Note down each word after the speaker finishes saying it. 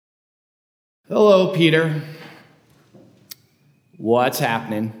Hello, Peter. What's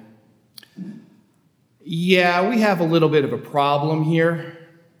happening? Yeah, we have a little bit of a problem here.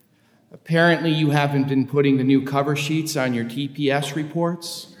 Apparently, you haven't been putting the new cover sheets on your TPS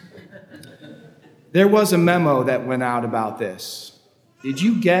reports. There was a memo that went out about this. Did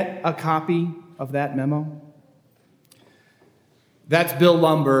you get a copy of that memo? That's Bill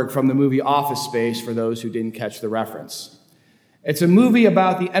Lumbergh from the movie Office Space, for those who didn't catch the reference. It's a movie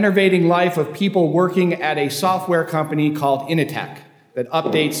about the enervating life of people working at a software company called Initech that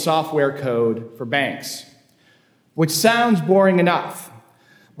updates software code for banks, which sounds boring enough,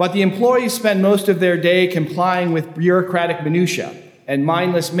 but the employees spend most of their day complying with bureaucratic minutia and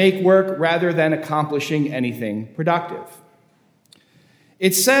mindless make-work rather than accomplishing anything productive.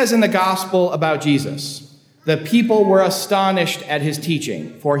 It says in the gospel about Jesus, the people were astonished at his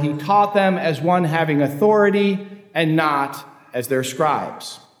teaching, for he taught them as one having authority and not as their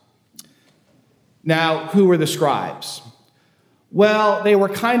scribes. Now, who were the scribes? Well, they were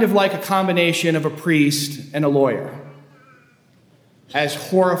kind of like a combination of a priest and a lawyer. As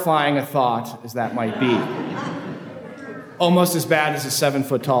horrifying a thought as that might be. Almost as bad as a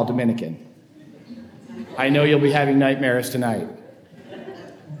 7-foot-tall Dominican. I know you'll be having nightmares tonight.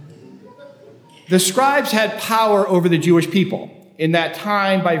 The scribes had power over the Jewish people in that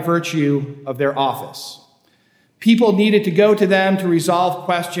time by virtue of their office. People needed to go to them to resolve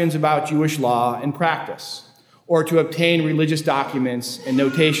questions about Jewish law and practice, or to obtain religious documents and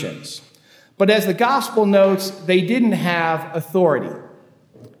notations. But as the gospel notes, they didn't have authority.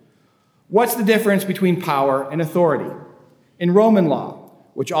 What's the difference between power and authority? In Roman law,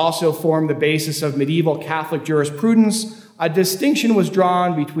 which also formed the basis of medieval Catholic jurisprudence, a distinction was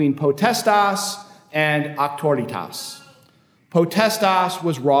drawn between potestas and auctoritas. Potestas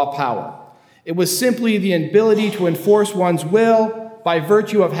was raw power. It was simply the ability to enforce one's will by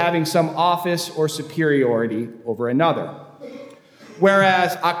virtue of having some office or superiority over another.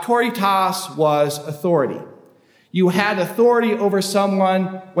 Whereas auctoritas was authority. You had authority over someone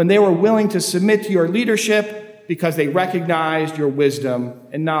when they were willing to submit to your leadership because they recognized your wisdom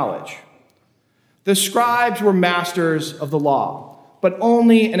and knowledge. The scribes were masters of the law, but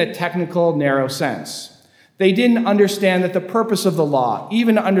only in a technical, narrow sense. They didn't understand that the purpose of the law,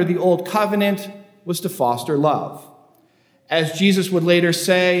 even under the Old Covenant, was to foster love. As Jesus would later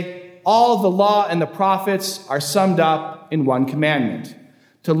say, all the law and the prophets are summed up in one commandment: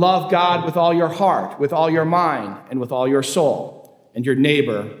 to love God with all your heart, with all your mind, and with all your soul, and your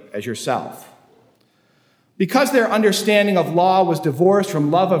neighbor as yourself. Because their understanding of law was divorced from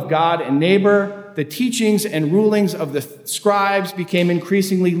love of God and neighbor, the teachings and rulings of the scribes became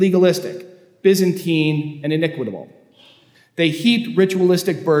increasingly legalistic, Byzantine, and inequitable. They heaped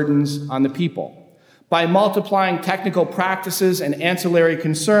ritualistic burdens on the people by multiplying technical practices and ancillary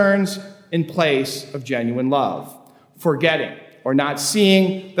concerns in place of genuine love, forgetting or not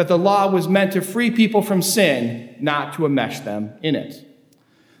seeing that the law was meant to free people from sin, not to enmesh them in it.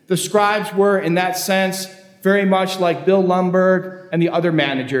 The scribes were, in that sense, very much like Bill Lumbergh and the other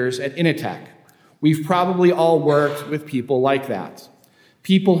managers at Initech. We've probably all worked with people like that.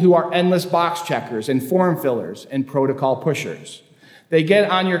 People who are endless box checkers and form fillers and protocol pushers. They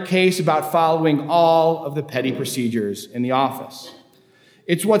get on your case about following all of the petty procedures in the office.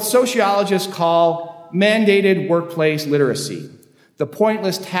 It's what sociologists call mandated workplace literacy, the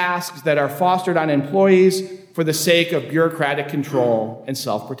pointless tasks that are fostered on employees for the sake of bureaucratic control and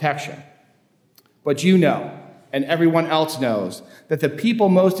self-protection. But you know, and everyone else knows, that the people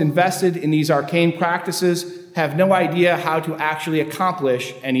most invested in these arcane practices have no idea how to actually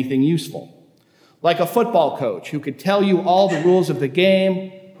accomplish anything useful. Like a football coach who could tell you all the rules of the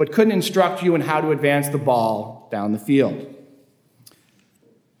game, but couldn't instruct you in how to advance the ball down the field.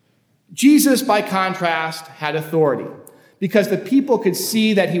 Jesus, by contrast, had authority because the people could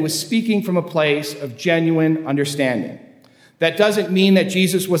see that he was speaking from a place of genuine understanding. That doesn't mean that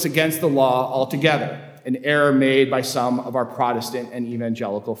Jesus was against the law altogether, an error made by some of our Protestant and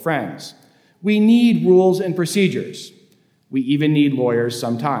evangelical friends. We need rules and procedures. We even need lawyers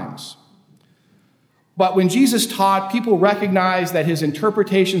sometimes. But when Jesus taught, people recognized that his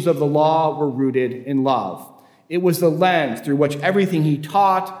interpretations of the law were rooted in love. It was the lens through which everything he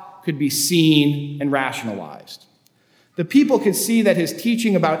taught could be seen and rationalized. The people could see that his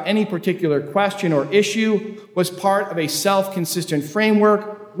teaching about any particular question or issue was part of a self-consistent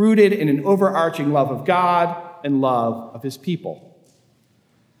framework rooted in an overarching love of God and love of his people.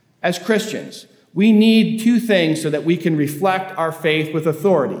 As Christians, we need two things so that we can reflect our faith with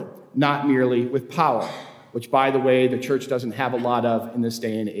authority, not merely with power, which, by the way, the church doesn't have a lot of in this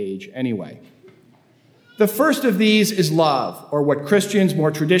day and age anyway. The first of these is love, or what Christians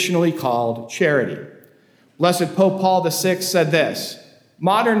more traditionally called charity. Blessed Pope Paul VI said this: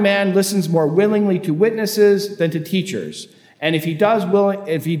 "Modern man listens more willingly to witnesses than to teachers, and if he does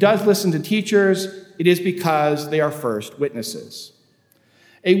listen to teachers, it is because they are first witnesses."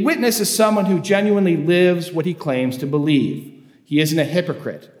 A witness is someone who genuinely lives what he claims to believe. He isn't a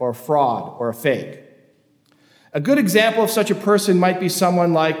hypocrite or a fraud or a fake. A good example of such a person might be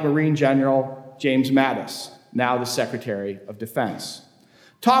someone like Marine General James Mattis, now the Secretary of Defense.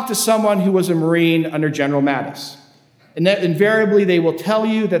 Talk to someone who was a Marine under General Mattis, and that invariably they will tell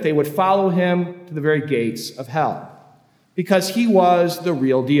you that they would follow him to the very gates of hell, because he was the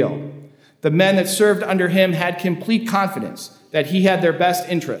real deal. The men that served under him had complete confidence that he had their best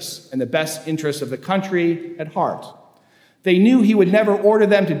interests and the best interests of the country at heart. They knew he would never order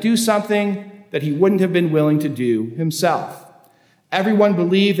them to do something that he wouldn't have been willing to do himself. Everyone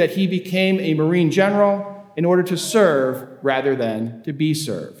believed that he became a Marine general in order to serve rather than to be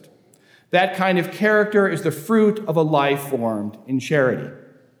served. That kind of character is the fruit of a life formed in charity.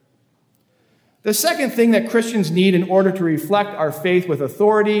 The second thing that Christians need in order to reflect our faith with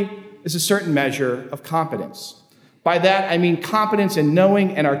authority is a certain measure of competence. By that, I mean competence in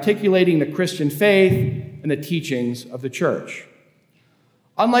knowing and articulating the Christian faith and the teachings of the church.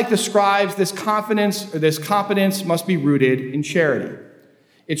 Unlike the scribes, this competence must be rooted in charity.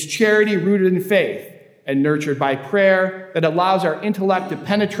 It's charity rooted in faith and nurtured by prayer that allows our intellect to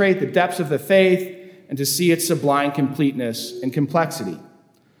penetrate the depths of the faith and to see its sublime completeness and complexity.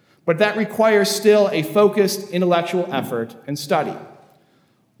 But that requires still a focused intellectual effort and study.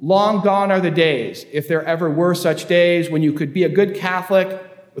 Long gone are the days, if there ever were such days, when you could be a good Catholic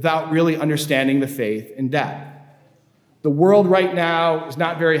without really understanding the faith in depth. The world right now is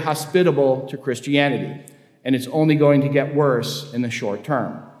not very hospitable to Christianity, and it's only going to get worse in the short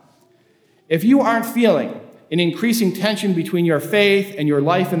term. If you aren't feeling an increasing tension between your faith and your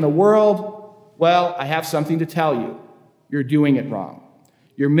life in the world, well, I have something to tell you. You're doing it wrong.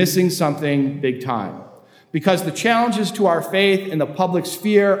 You're missing something big time. Because the challenges to our faith in the public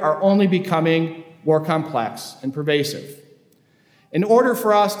sphere are only becoming more complex and pervasive. In order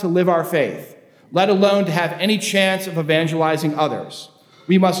for us to live our faith, let alone to have any chance of evangelizing others,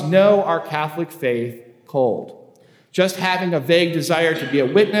 we must know our Catholic faith cold. Just having a vague desire to be a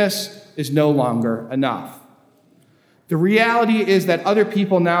witness is no longer enough. The reality is that other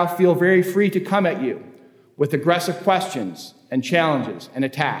people now feel very free to come at you with aggressive questions and challenges and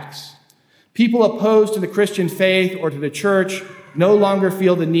attacks. People opposed to the Christian faith or to the church no longer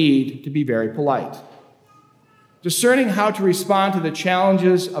feel the need to be very polite. Discerning how to respond to the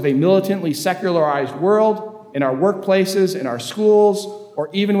challenges of a militantly secularized world in our workplaces, in our schools, or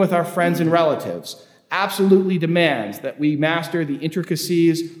even with our friends and relatives absolutely demands that we master the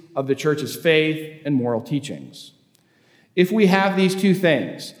intricacies of the church's faith and moral teachings. If we have these two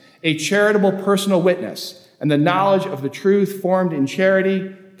things, a charitable personal witness and the knowledge of the truth formed in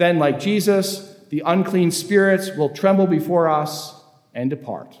charity, then, like Jesus, the unclean spirits will tremble before us and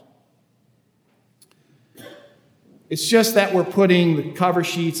depart. It's just that we're putting the cover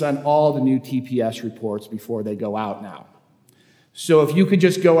sheets on all the new TPS reports before they go out now. So if you could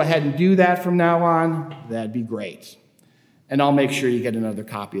just go ahead and do that from now on, that'd be great. And I'll make sure you get another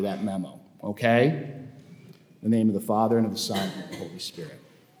copy of that memo, okay? In the name of the Father, and of the Son, and of the Holy Spirit.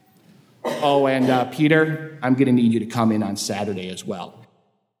 Oh, and Peter, I'm going to need you to come in on Saturday as well.